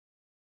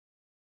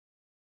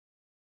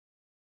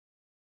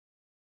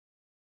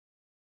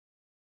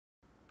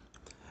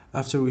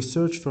After we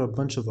search for a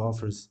bunch of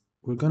offers,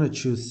 we're going to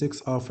choose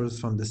 6 offers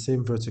from the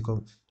same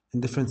vertical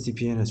in different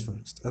CPA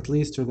networks. At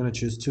least we're going to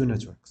choose 2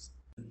 networks.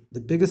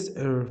 The biggest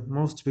error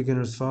most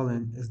beginners fall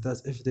in is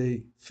that if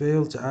they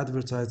fail to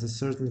advertise a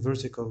certain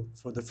vertical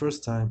for the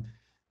first time,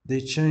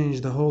 they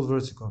change the whole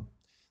vertical.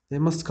 They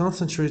must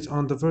concentrate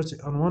on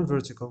on one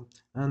vertical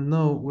and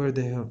know where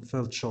they have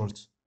fell short.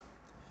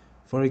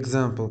 For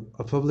example,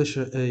 a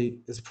publisher A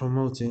is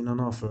promoting an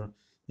offer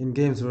in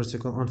games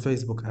vertical on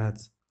Facebook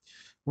ads.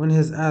 When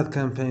his ad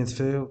campaigns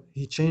fail,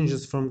 he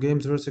changes from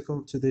games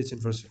vertical to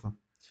dating vertical.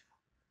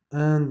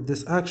 And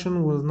this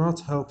action will not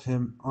help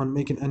him on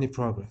making any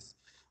progress.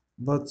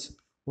 But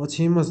what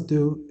he must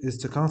do is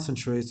to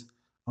concentrate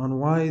on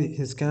why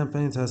his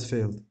campaigns has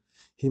failed.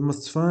 He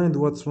must find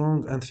what's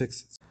wrong and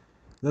fix it.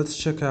 Let's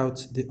check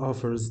out the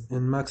offers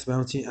in Max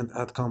Bounty and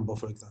Ad Combo,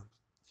 for example.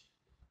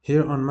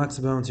 Here on Max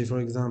Bounty, for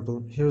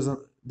example,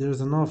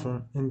 there's an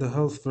offer in the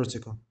health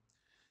vertical.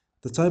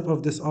 The type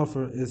of this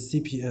offer is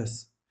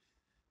CPS.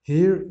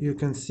 Here you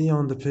can see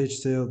on the page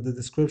sale the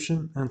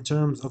description and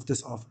terms of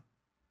this offer.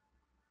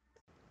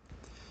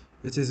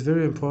 It is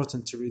very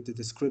important to read the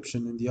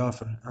description in the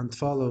offer and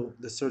follow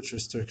the search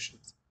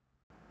restrictions.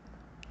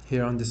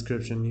 Here on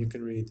description you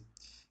can read,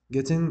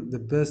 getting the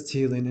best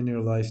healing in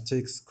your life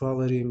takes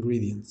quality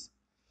ingredients.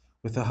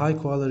 With a high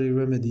quality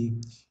remedy,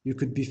 you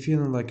could be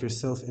feeling like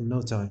yourself in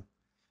no time.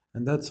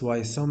 And that's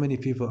why so many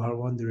people are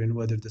wondering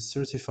whether the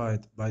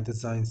certified by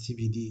design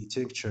CBD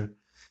tincture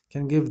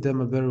can give them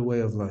a better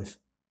way of life.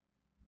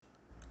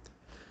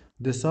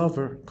 This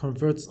offer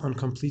converts on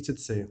completed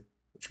sale,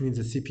 which means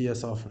a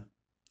CPS offer.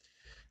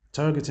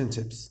 Targeting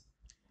tips.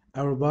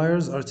 Our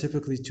buyers are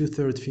typically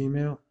two-thirds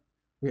female.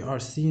 We are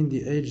seeing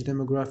the age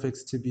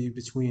demographics to be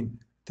between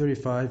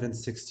 35 and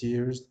 60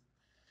 years,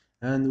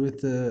 and with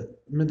the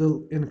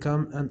middle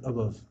income and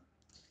above.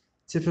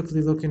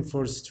 Typically looking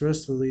for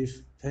stress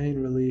relief,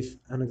 pain relief,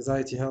 and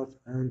anxiety help,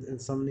 and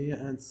insomnia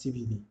and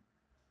CBD.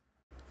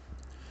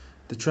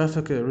 The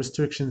traffic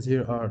restrictions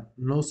here are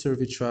no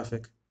survey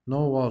traffic,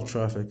 no wall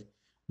traffic,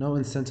 no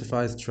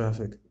incentivized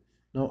traffic,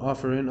 no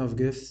offering of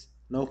gifts,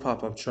 no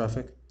pop-up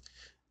traffic,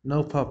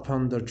 no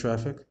pop-under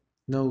traffic,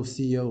 no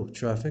CO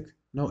traffic,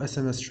 no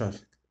SMS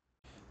traffic.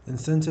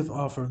 Incentive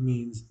offer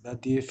means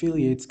that the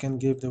affiliates can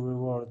give the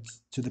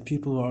rewards to the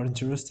people who are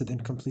interested in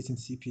completing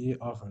CPA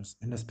offers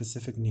in a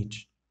specific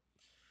niche.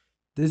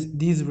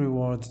 These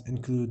rewards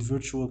include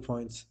virtual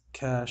points,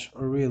 cash,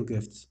 or real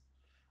gifts,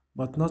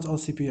 but not all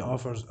CPA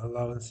offers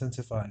allow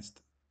incentivized.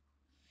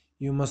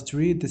 You must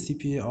read the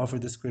CPA offer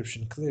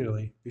description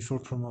clearly before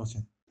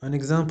promoting. An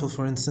example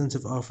for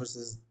incentive offers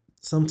is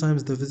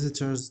sometimes the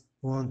visitors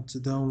want to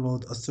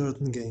download a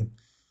certain game.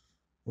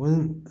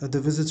 When the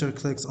visitor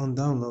clicks on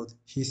download,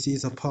 he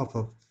sees a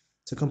pop-up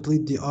to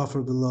complete the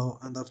offer below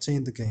and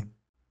obtain the game.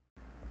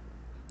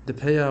 The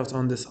payout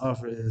on this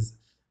offer is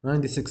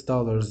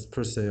 $96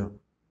 per sale.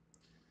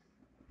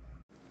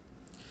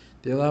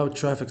 The allowed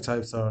traffic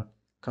types are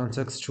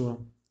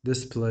contextual,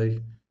 display,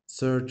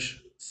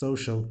 search,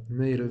 social,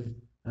 native,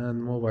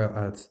 and mobile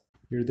ads.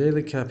 Your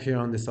daily cap here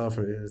on this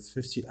offer is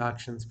 50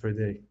 actions per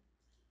day.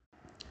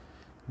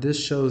 This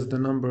shows the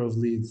number of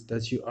leads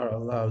that you are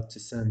allowed to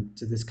send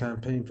to this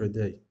campaign per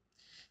day.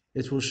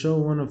 It will show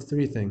one of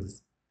 3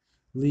 things.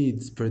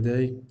 Leads per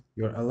day,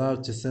 you're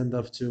allowed to send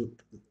up to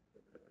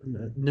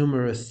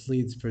numerous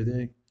leads per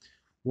day.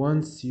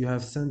 Once you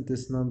have sent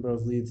this number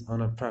of leads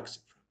on a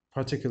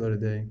particular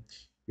day,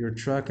 your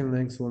tracking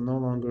links will no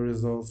longer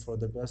resolve for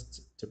the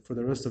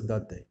rest of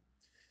that day.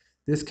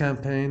 This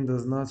campaign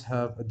does not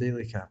have a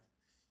daily cap.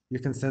 You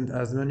can send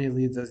as many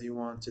leads as you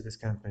want to this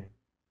campaign.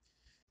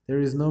 There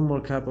is no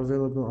more cap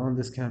available on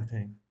this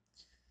campaign.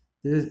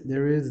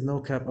 There is no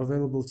cap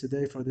available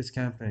today for this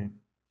campaign.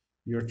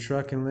 Your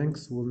tracking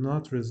links will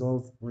not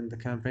resolve when the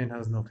campaign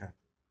has no cap.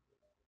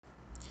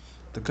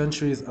 The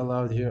countries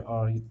allowed here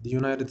are the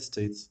United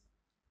States.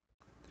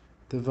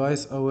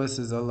 Device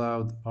OSs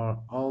allowed are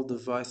all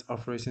device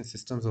operating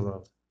systems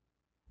allowed.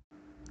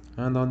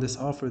 And on this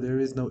offer there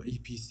is no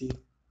APC.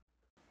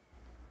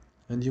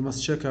 And you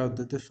must check out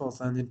the default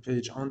landing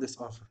page on this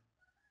offer.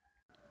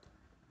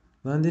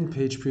 Landing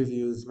page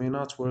previews may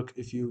not work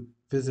if you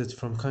visit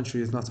from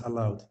countries not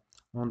allowed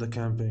on the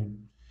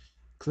campaign.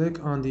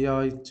 Click on the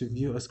eye to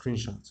view a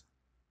screenshot.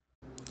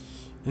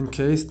 In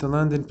case the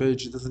landing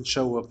page doesn't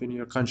show up in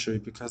your country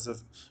because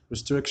of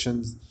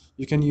restrictions,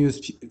 you can use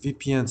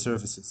VPN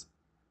services.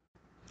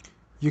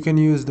 You can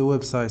use the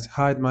website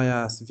Hide My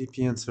Ass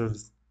VPN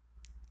service.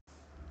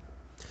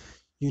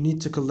 You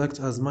need to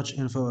collect as much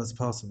info as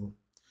possible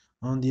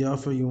on the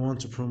offer you want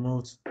to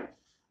promote,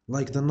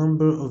 like the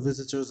number of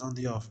visitors on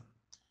the offer.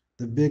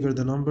 The bigger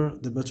the number,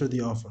 the better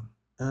the offer,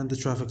 and the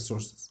traffic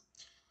sources.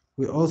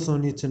 We also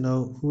need to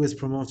know who is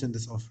promoting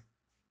this offer.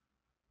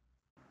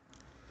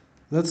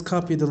 Let's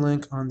copy the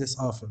link on this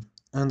offer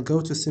and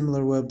go to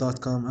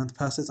similarweb.com and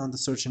pass it on the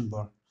searching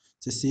bar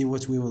to see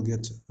what we will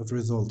get of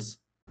results.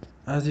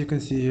 As you can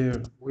see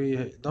here,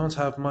 we don't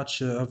have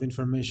much of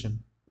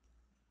information.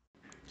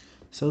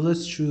 So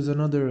let's choose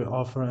another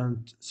offer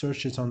and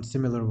search it on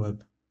SimilarWeb.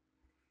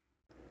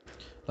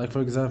 Like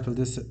for example,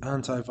 this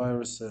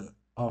antivirus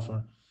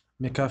offer,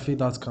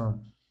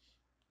 McAfee.com.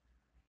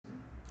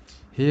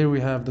 Here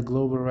we have the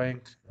global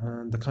rank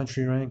and the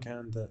country rank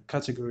and the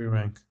category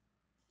rank.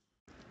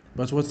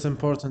 But what's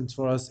important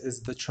for us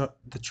is the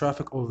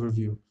traffic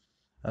overview.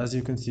 As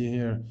you can see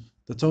here,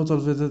 the total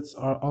visits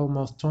are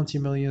almost 20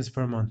 millions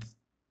per month.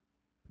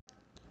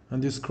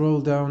 And you scroll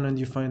down and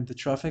you find the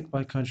traffic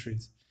by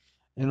countries.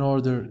 In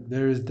order,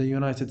 there is the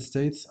United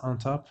States on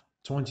top,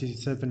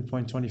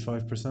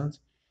 27.25%.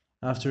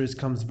 After it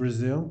comes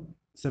Brazil,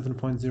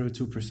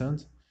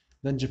 7.02%.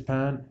 Then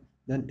Japan,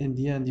 then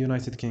India and the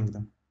United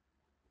Kingdom.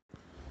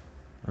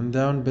 And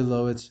down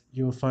below it,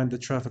 you will find the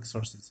traffic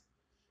sources.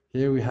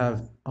 Here we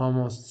have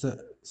almost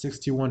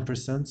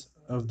 61%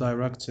 of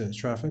direct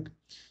traffic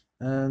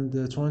and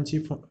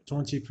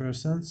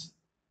 20%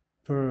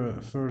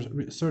 for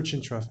search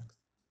in traffic.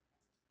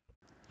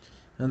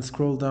 And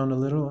scroll down a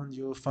little and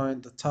you will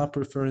find the top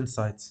reference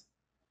sites.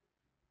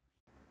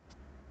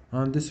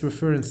 On this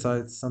reference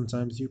site,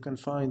 sometimes you can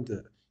find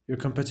your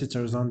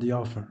competitors on the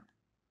offer.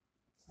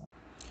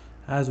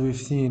 As we've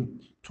seen,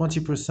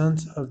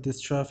 20% of this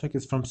traffic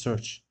is from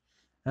search,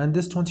 and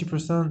this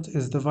 20%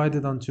 is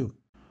divided on two,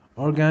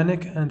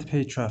 organic and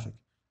paid traffic.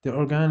 The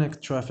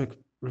organic traffic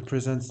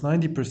represents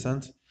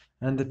 90%,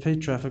 and the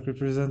paid traffic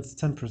represents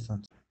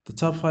 10%. The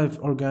top 5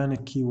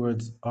 organic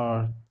keywords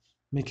are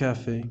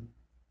McAfee,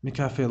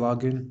 McAfee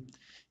login,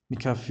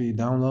 McAfee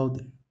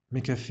download,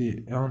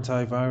 McAfee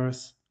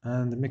antivirus,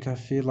 and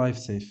McAfee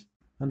LifeSafe.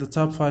 And the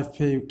top 5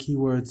 paid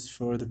keywords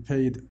for the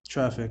paid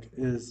traffic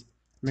is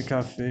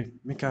McAfee,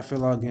 McAfee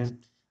login,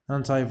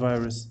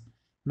 antivirus,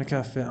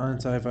 McAfee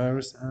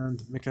antivirus, and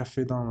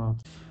McAfee download.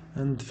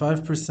 And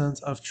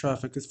 5% of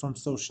traffic is from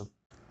social.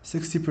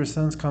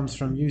 60% comes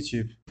from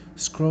YouTube.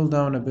 Scroll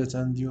down a bit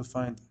and you'll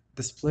find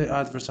display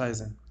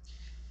advertising.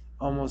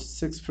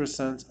 Almost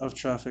 6% of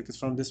traffic is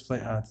from display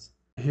ads.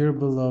 Here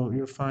below,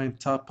 you'll find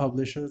top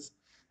publishers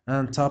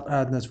and top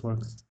ad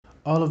networks.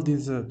 All of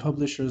these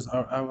publishers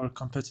are our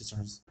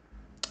competitors.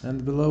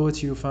 And below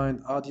it, you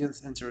find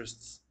audience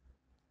interests.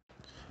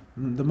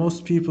 The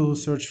most people who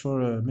search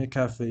for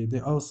McAfee, they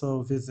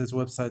also visit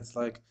websites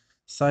like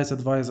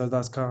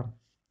siteadvisor.com,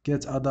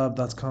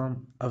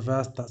 getadopt.com,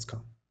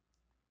 avast.com.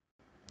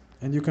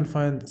 And you can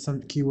find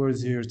some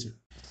keywords here too.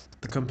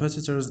 The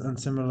competitors and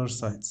similar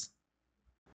sites.